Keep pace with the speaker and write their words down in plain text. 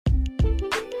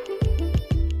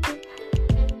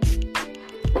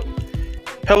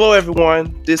Hello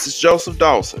everyone, this is Joseph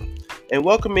Dawson, and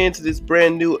welcome into this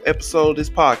brand new episode of this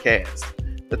podcast.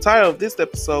 The title of this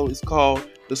episode is called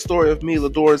The Story of Me and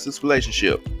Ladoris'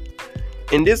 Relationship.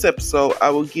 In this episode,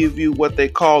 I will give you what they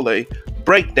call a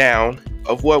breakdown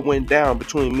of what went down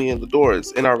between me and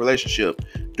Ladoris in our relationship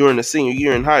during the senior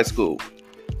year in high school.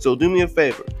 So do me a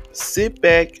favor, sit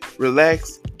back,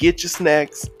 relax, get your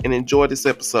snacks, and enjoy this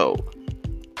episode.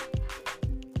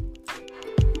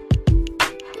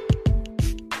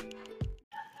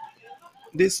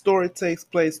 This story takes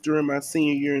place during my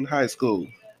senior year in high school.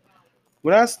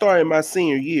 When I started my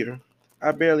senior year,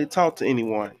 I barely talked to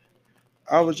anyone.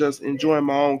 I was just enjoying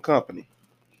my own company.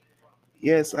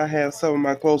 Yes, I have some of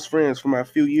my close friends from my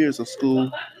few years of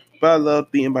school, but I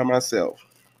loved being by myself.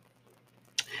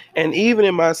 And even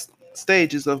in my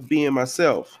stages of being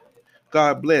myself,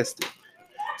 God blessed it.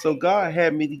 So God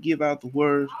had me to give out the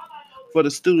word for the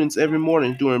students every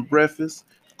morning during breakfast,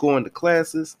 going to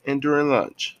classes, and during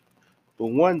lunch.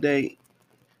 But one day,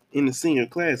 in the senior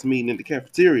class meeting in the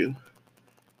cafeteria,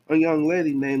 a young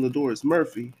lady named Ladoris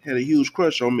Murphy had a huge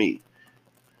crush on me.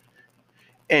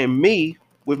 And me,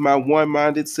 with my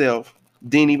one-minded self,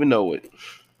 didn't even know it.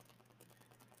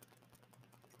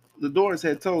 Ladoris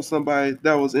had told somebody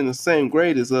that was in the same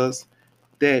grade as us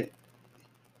that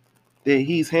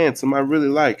he's handsome. I really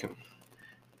like him.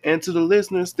 And to the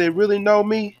listeners that really know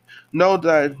me, know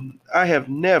that I have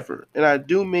never, and I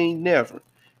do mean never,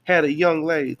 had a young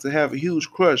lady to have a huge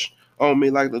crush on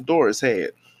me like Ladoris had.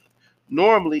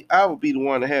 Normally, I would be the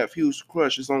one to have huge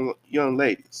crushes on young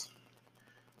ladies.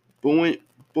 But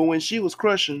when she was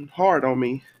crushing hard on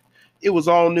me, it was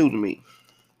all new to me.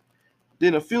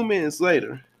 Then a few minutes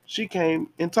later, she came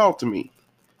and talked to me.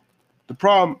 The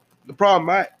problem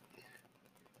that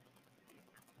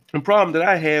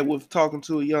I had with talking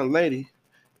to a young lady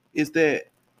is that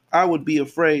I would be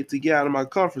afraid to get out of my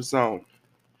comfort zone.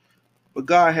 But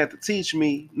God had to teach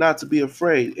me not to be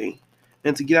afraid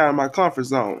and to get out of my comfort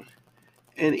zone.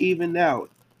 And even now,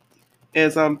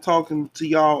 as I'm talking to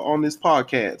y'all on this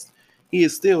podcast, He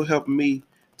is still helping me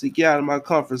to get out of my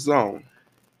comfort zone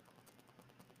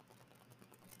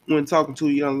when talking to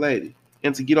a young lady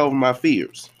and to get over my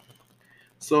fears.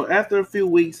 So after a few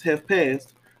weeks have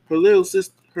passed,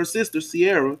 her sister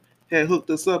Sierra had hooked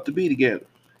us up to be together.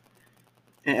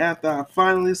 And after I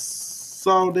finally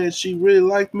saw that she really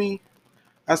liked me,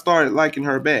 I started liking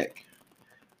her back.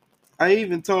 I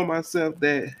even told myself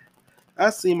that I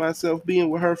see myself being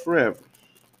with her forever.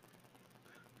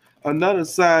 Another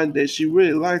sign that she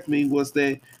really liked me was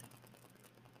that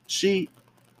she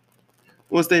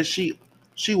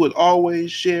would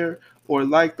always share or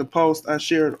like the post I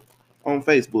shared on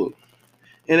Facebook.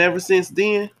 And ever since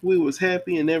then, we was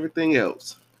happy and everything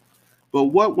else. But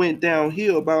what went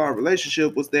downhill about our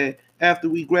relationship was that after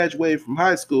we graduated from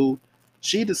high school,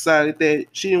 she decided that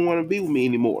she didn't want to be with me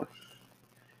anymore.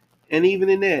 And even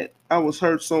in that, I was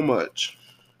hurt so much.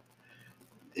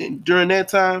 And during that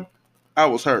time, I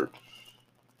was hurt.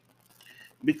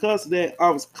 Because of that, I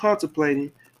was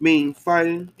contemplating, meaning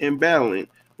fighting and battling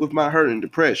with my hurt and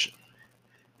depression.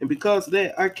 And because of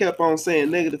that, I kept on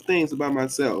saying negative things about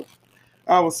myself.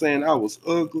 I was saying I was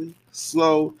ugly,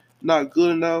 slow, not good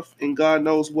enough, and God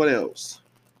knows what else.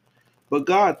 But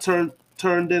God turned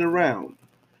it around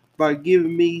by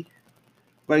giving me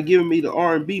the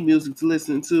R&B music to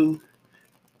listen to,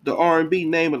 the R&B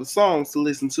name of the songs to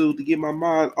listen to get my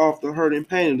mind off the hurt and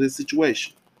pain of this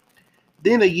situation.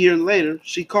 Then a year later,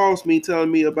 she calls me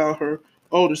telling me about her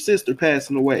older sister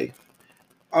passing away.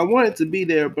 I wanted to be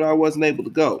there, but I wasn't able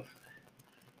to go.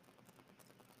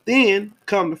 Then,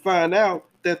 come to find out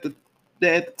that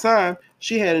at the time,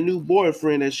 she had a new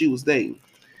boyfriend that she was dating.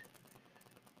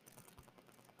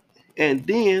 And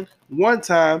then, one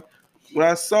time, when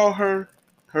I saw her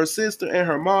sister and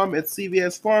her mom at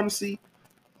CVS Pharmacy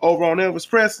over on Elvis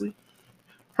Presley,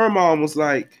 her mom was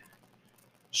like,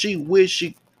 she wished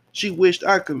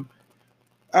I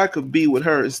could be with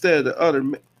her instead of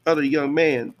the other young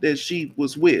man that she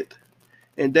was with.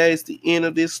 And that is the end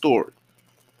of this story.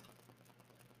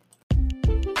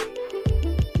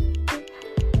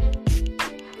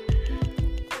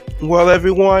 Well,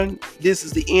 everyone, this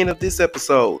is the end of this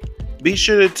episode. Be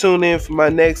sure to tune in for my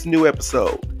next new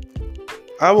episode.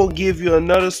 I will give you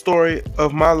another story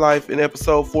of my life in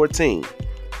episode 14.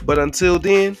 But until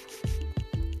then,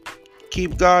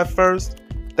 keep God first.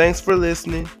 Thanks for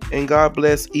listening, and God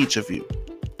bless each of you.